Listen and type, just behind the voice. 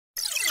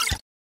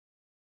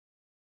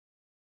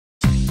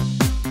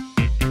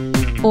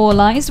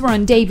All eyes were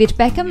on David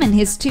Beckham and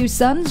his two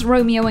sons,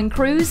 Romeo and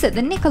Cruz, at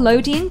the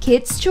Nickelodeon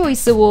Kids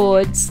Choice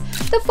Awards.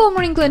 The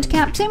former England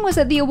captain was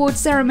at the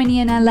awards ceremony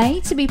in LA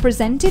to be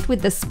presented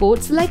with the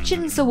Sports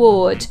Legends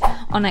Award.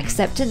 On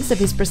acceptance of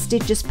his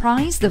prestigious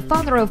prize, the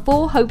father of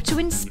four hoped to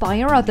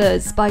inspire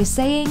others by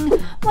saying,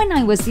 "When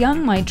I was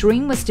young, my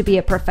dream was to be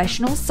a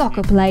professional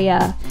soccer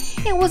player."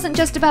 It wasn't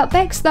just about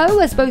Becks though,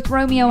 as both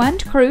Romeo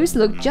and Cruz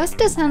looked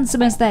just as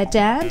handsome as their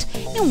dad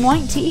in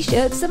white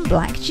t-shirts and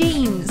black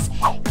jeans.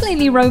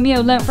 Clearly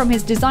Romeo learnt from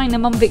his designer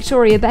mum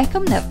Victoria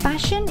Beckham that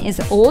fashion is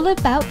all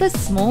about the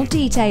small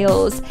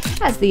details,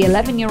 as the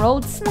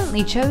 11-year-old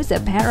smartly chose a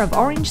pair of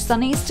orange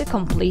sunnies to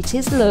complete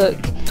his look.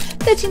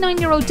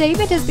 39-year-old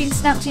David has been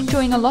snapped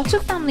enjoying a lot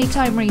of family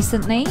time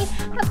recently,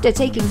 after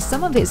taking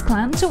some of his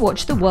clan to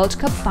watch the World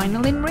Cup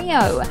final in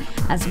Rio,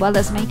 as well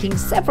as making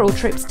several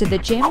trips to the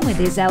gym with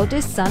his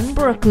eldest son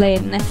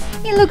Brooklyn.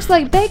 It looks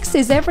like Becks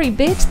is every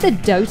bit the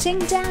doting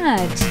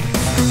dad.